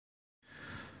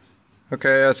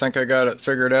Okay, I think I got it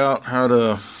figured out how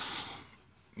to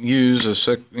use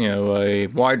a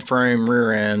wide frame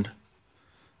rear end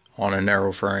on a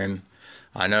narrow frame.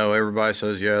 I know everybody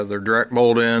says, yeah, they're direct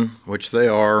bolt in, which they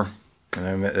are,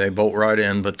 and they bolt right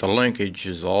in, but the linkage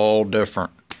is all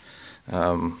different.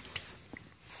 This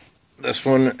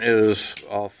one is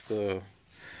off the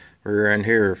rear end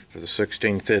here for the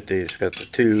 1650. It's got the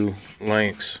two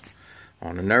links.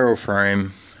 On a narrow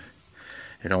frame,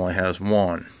 it only has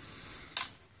one.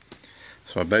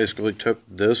 So I basically took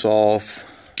this off,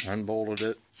 unbolted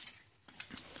it.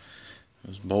 It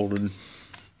was bolted,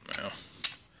 well,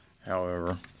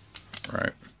 however,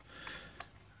 right.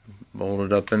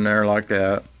 Bolted up in there like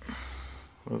that.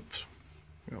 Whoops,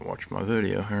 gotta watch my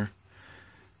video here.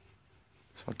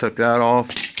 So I took that off,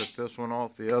 took this one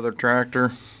off the other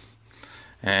tractor,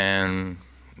 and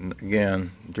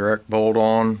again, direct bolt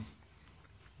on.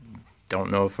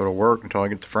 Don't know if it'll work until I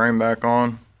get the frame back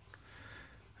on.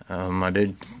 I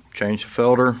did change the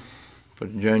felder, put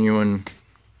a genuine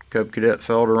cadet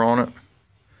felder on it.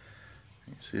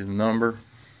 You can see the number.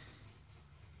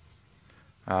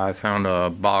 I found a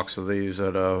box of these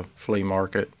at a flea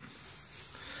market,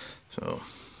 so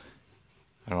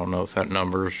I don't know if that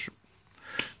number's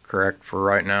correct for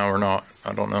right now or not.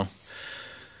 I don't know.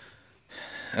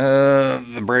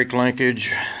 The brake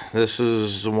linkage, this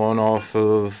is the one off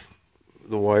of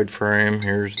the wide frame.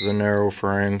 Here's the narrow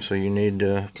frame, so you need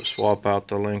to swap out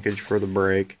the linkage for the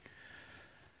brake.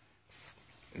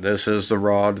 This is the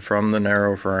rod from the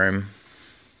narrow frame,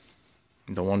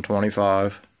 the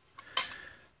 125.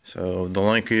 So the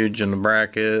linkage and the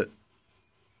bracket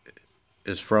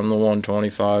is from the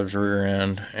 125's rear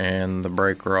end and the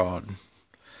brake rod.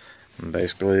 I'm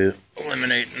basically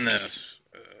eliminating this.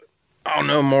 I'll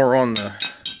know more on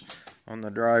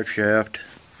the drive shaft.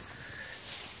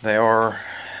 They are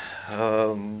a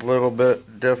little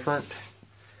bit different.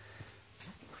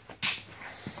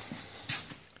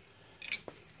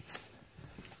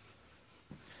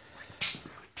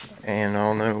 And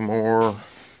I'll know more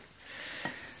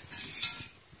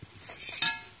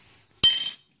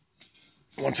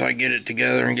once I get it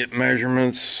together and get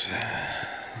measurements.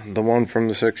 The one from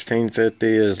the 1650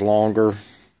 is longer.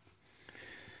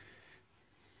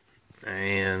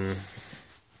 And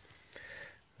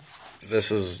this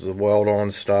is the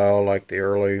weld-on style, like the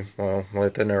early, well,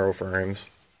 like the narrow frames,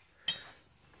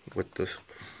 with this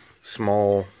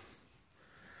small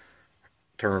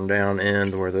turn down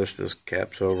end where this just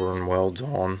caps over and welds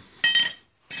on.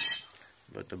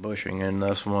 But the bushing in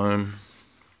this one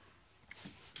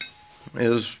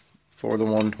is for the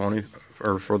 120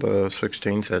 or for the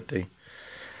 1650.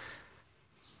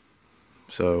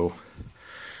 So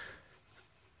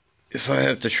if I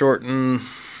have to shorten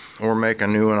or make a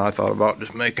new one, I thought about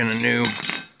just making a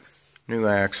new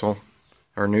axle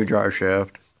or new drive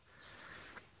shaft.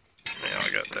 Yeah,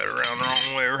 I got that around the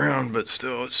wrong way around, but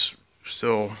still, it's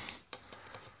still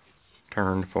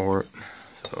turned for it.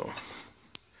 So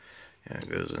yeah, it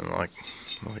goes in like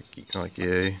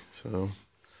yay. So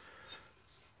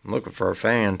I'm looking for a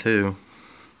fan too.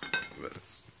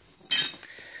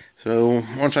 So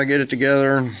once I get it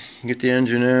together, get the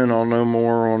engine in, I'll know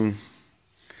more on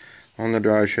the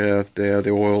drive shaft. They have the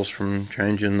oils from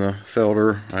changing the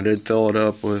filter. I did fill it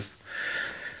up with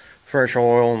fresh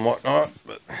oil and whatnot,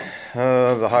 but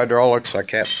the hydraulics, I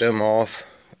capped them off.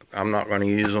 I'm not going to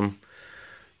use them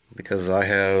because I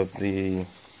have the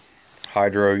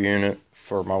hydro unit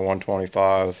for my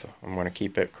 125. I'm going to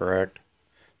keep it correct.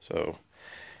 So,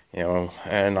 you know,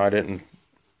 and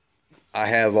I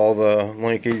have all the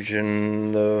linkage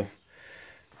and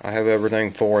I have everything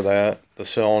for that, the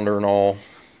cylinder and all.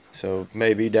 So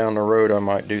maybe down the road I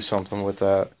might do something with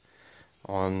that,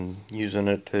 on using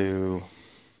it to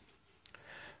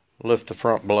lift the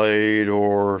front blade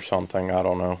or something, I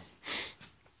don't know.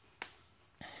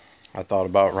 I thought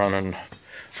about running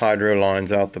hydro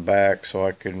lines out the back so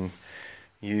I can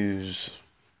use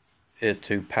it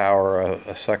to power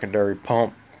a secondary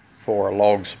pump for a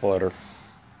log splitter,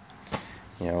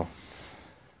 you know.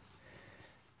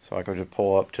 So I could just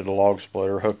pull up to the log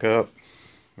splitter, hook up,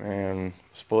 and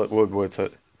split wood with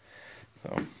it.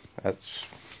 So that's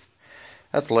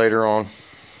later on.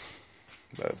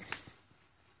 But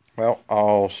well,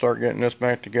 I'll start getting this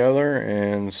back together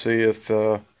and see if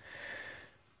the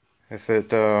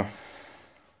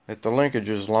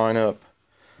linkages line up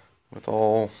with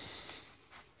all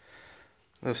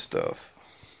this stuff.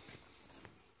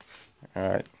 All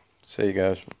right, see you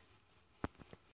guys.